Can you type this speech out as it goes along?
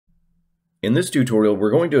In this tutorial, we're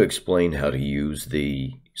going to explain how to use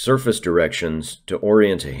the surface directions to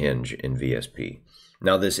orient a hinge in VSP.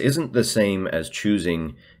 Now, this isn't the same as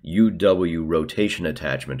choosing UW rotation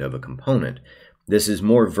attachment of a component. This is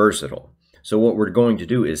more versatile. So what we're going to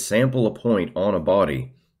do is sample a point on a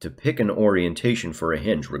body to pick an orientation for a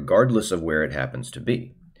hinge, regardless of where it happens to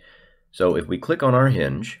be. So if we click on our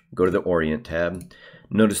hinge, go to the Orient tab,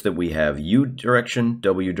 notice that we have U direction,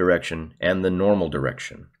 W direction, and the normal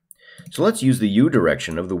direction. So let's use the U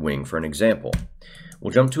direction of the wing for an example.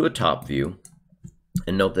 We'll jump to a top view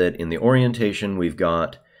and note that in the orientation we've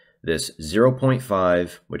got this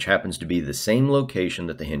 0.5, which happens to be the same location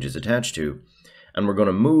that the hinge is attached to, and we're going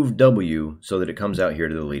to move W so that it comes out here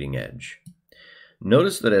to the leading edge.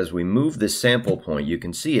 Notice that as we move this sample point, you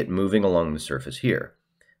can see it moving along the surface here.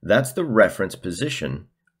 That's the reference position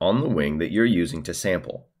on the wing that you're using to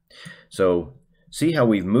sample. So see how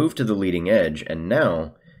we've moved to the leading edge, and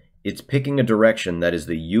now it's picking a direction that is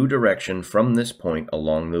the U direction from this point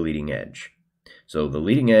along the leading edge. So the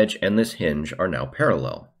leading edge and this hinge are now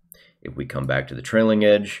parallel. If we come back to the trailing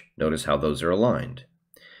edge, notice how those are aligned.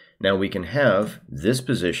 Now we can have this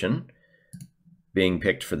position being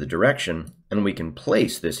picked for the direction, and we can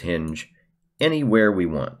place this hinge anywhere we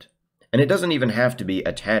want. And it doesn't even have to be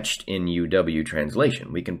attached in UW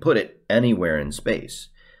translation. We can put it anywhere in space.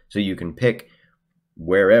 So you can pick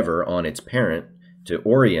wherever on its parent to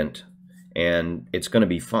orient, and it's going to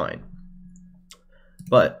be fine.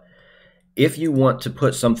 But if you want to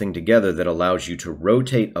put something together that allows you to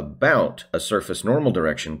rotate about a surface normal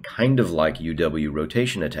direction, kind of like UW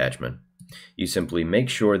rotation attachment, you simply make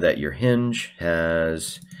sure that your hinge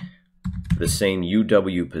has the same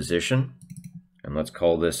UW position, and let's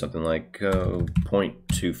call this something like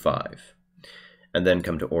 0.25. And then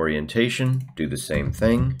come to orientation, do the same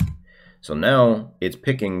thing. So now it's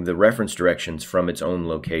picking the reference directions from its own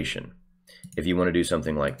location. If you want to do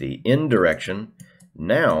something like the in direction,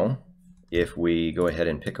 now if we go ahead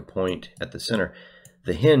and pick a point at the center,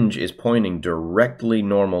 the hinge is pointing directly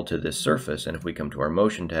normal to this surface. And if we come to our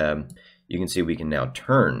motion tab, you can see we can now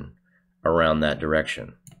turn around that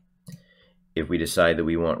direction. If we decide that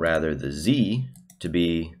we want rather the Z to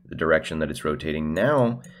be the direction that it's rotating,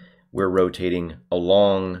 now we're rotating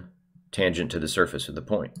along tangent to the surface of the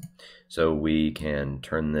point. So we can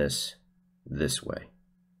turn this way.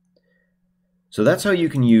 So that's how you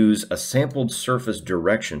can use a sampled surface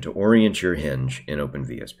direction to orient your hinge in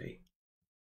OpenVSP.